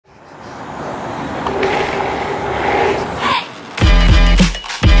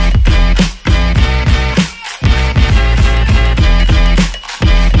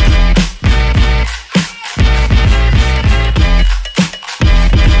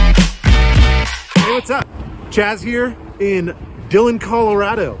Hey, what's up? Chaz here in Dillon,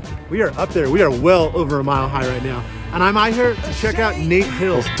 Colorado. We are up there. We are well over a mile high right now. And I'm out here to check out Nate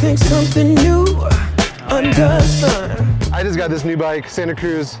Hills. Think something new under the sun. I just got this new bike, Santa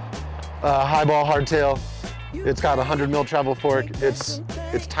Cruz highball hardtail. It's got a 100 mil travel fork. It's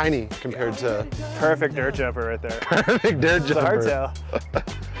tiny compared to... Perfect dirt jumper right there. Perfect dirt jumper. It's a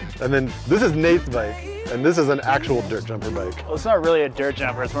hardtail. And then this is Nate's bike, and this is an actual dirt jumper bike. Well, it's not really a dirt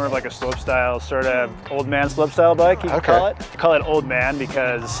jumper. It's more of like a slope style, sort of old man slope style bike, you can call it. I call it old man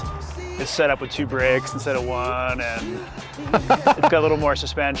because it's set up with 2 brakes instead of 1, and it's got a little more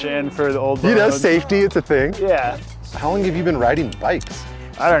suspension for the old You know, road. safety, it's a thing. Yeah. How long have you been riding bikes?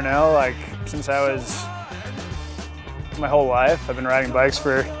 I don't know, like since I was my whole life. I've been riding bikes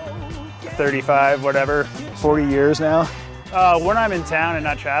for 35, whatever, 40 years now. When I'm in town and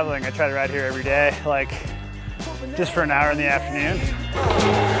not traveling, I try to ride here every day, like just for an hour in the afternoon.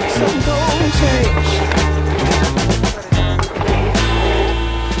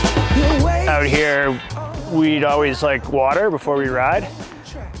 Out here, we'd always like water before we ride,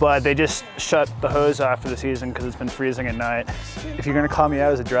 but they just shut the hose off for the season because it's been freezing at night. If you're gonna call me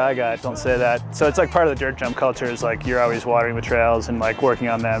out as a dry guy, don't say that. So it's like part of the dirt jump culture is like you're always watering the trails and like working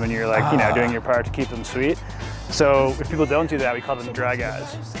on them, and you're like, you know, doing your part to keep them sweet. So if people don't do that, we call them dry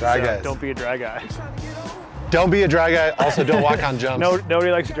guys. Dry guys. Don't be a dry guy. Don't be a dry guy, also don't walk on jumps. No,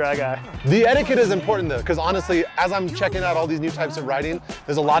 nobody likes a dry guy. The etiquette is important though, because honestly, as I'm checking out all these new types of riding,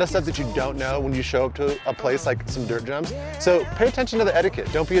 there's a lot of stuff that you don't know when you show up to a place like some dirt jumps. So pay attention to the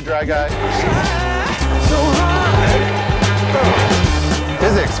etiquette. Don't be a dry guy.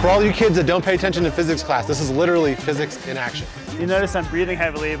 Physics, for all you kids that don't pay attention to physics class, this is literally physics in action. You notice I'm breathing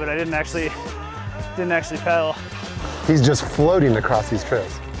heavily, but I didn't actually pedal. He's just floating across these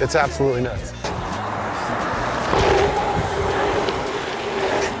trails. It's absolutely nuts.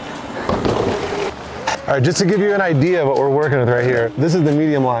 All right, just to give you an idea of what we're working with right here, this is the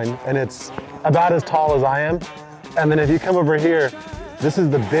medium line, and it's about as tall as I am. And then if you come over here, this is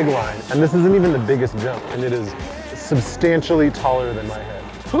the big line, and this isn't even the biggest jump, and it is substantially taller than my head.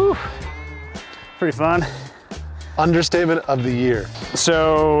 Whew, pretty fun. Understatement of the year.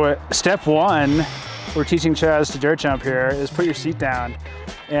 So step 1, we're teaching Chaz to dirt jump here, is put your seat down.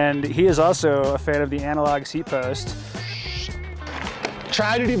 And he is also a fan of the analog seat post.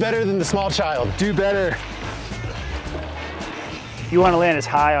 Try to do better than the small child. Do better. You want to land as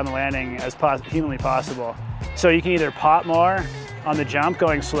high on the landing as humanly possible. So you can either pop more on the jump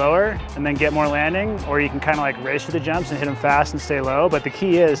going slower and then get more landing, or you can kind of like race for the jumps and hit them fast and stay low. But the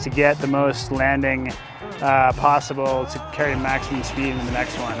key is to get the most landing possible to carry maximum speed in the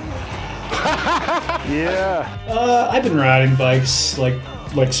next one. Yeah. I've been riding bikes, like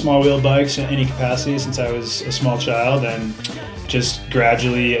small wheel bikes in any capacity since I was a small child, and just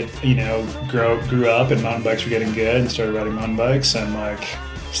gradually, you know, grew up and mountain bikes were getting good and started riding mountain bikes and like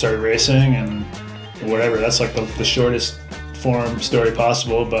started racing and whatever. That's like the shortest form story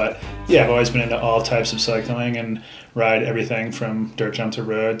possible. But yeah, I've always been into all types of cycling and ride everything from dirt jump to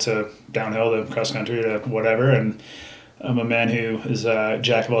road to downhill to cross country to whatever. And I'm a man who is a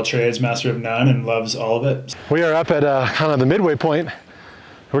jack of all trades, master of none, and loves all of it. We are up at kind of the midway point.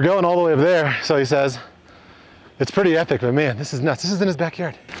 We're going all the way up there, so he says. It's pretty epic, but man, this is nuts. This is in his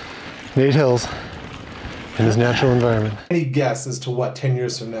backyard. Nate Hills in his natural environment. Any guess as to what 10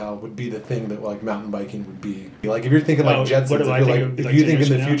 years from now would be the thing that like mountain biking would be? Like if you're thinking like Jetsons, if you think in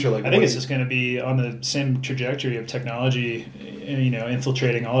the future, like I think it's just going to be on the same trajectory of technology, you know,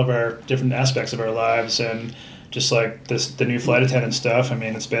 infiltrating all of our different aspects of our lives, and just like the new flight attendant stuff. I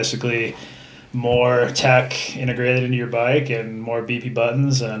mean, it's basically more tech integrated into your bike and more beepy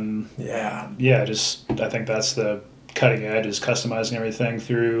buttons, and just I think that's the cutting edge, is customizing everything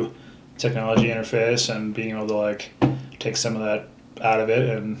through technology interface and being able to like take some of that out of it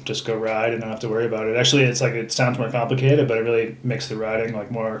and just go ride and not have to worry about it. Actually, it's like, it sounds more complicated, but it really makes the riding like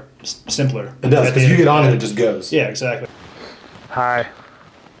more simpler. It does, because you get on it, it just goes. Yeah, exactly. High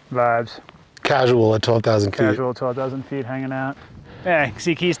vibes. Casual at 12,000 feet. Casual 12,000 feet hanging out. Yeah,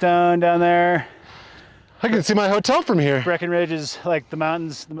 see Keystone down there. I can see my hotel from here. Breckenridge is like the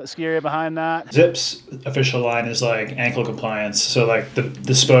mountains, the ski area behind that. Zipp's official line is like ankle compliance. So like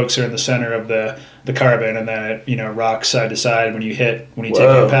the spokes are in the center of the carbon, and then it, you know, rocks side to side when you take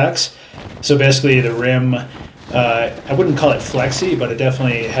impacts. So basically the rim, I wouldn't call it flexy, but it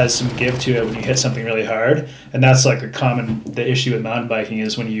definitely has some give to it when you hit something really hard. And that's like the issue with mountain biking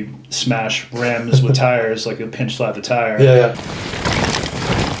is when you smash rims with tires, like you'll pinch slap the tire.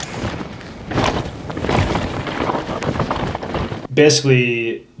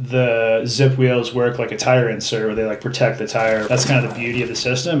 basically the Zipp wheels work like a tire insert where they like protect the tire. That's kind of the beauty of the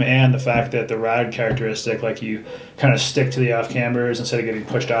system, and the fact that the ride characteristic, like you kind of stick to the off cambers instead of getting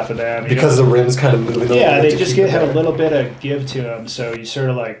pushed off of them. Because the rim's kind of moving. Yeah, they just have a little bit of give to them, so you sort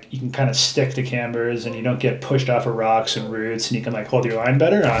of like, you can kind of stick to cambers and you don't get pushed off of rocks and roots, and you can like hold your line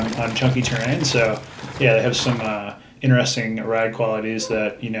better on chunky terrain. So yeah, they have some interesting ride qualities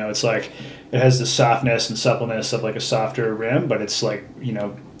that, you know, it's like it has the softness and suppleness of like a softer rim, but it's like, you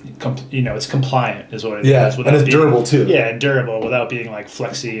know, it's compliant is what it is. Yeah, and it's durable too. Yeah, and durable without being like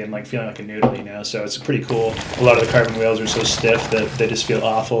flexy and like feeling like a noodle, you know. So it's pretty cool. A lot of the carbon wheels are so stiff that they just feel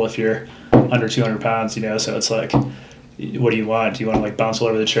awful if you're under 200 pounds, you know. So it's like, what do you want? Do you want to like bounce all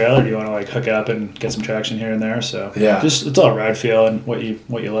over the trail, or do you want to like hook up and get some traction here and there? So yeah, just it's all ride feel and what you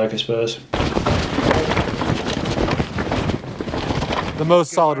like, I suppose. The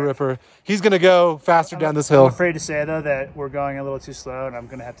most solid ripper. He's gonna go faster down this hill. I'm afraid to say though that we're going a little too slow, and I'm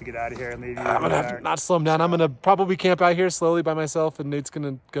gonna have to get out of here and leave you. I'm gonna have to not slow him down. I'm gonna probably camp out here slowly by myself, and Nate's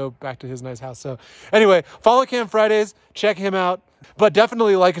gonna go back to his nice house. So anyway, follow Camp Fridays, check him out, but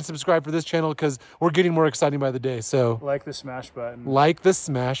definitely like and subscribe for this channel because we're getting more exciting by the day. So like the smash button. Like the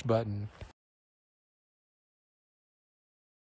smash button.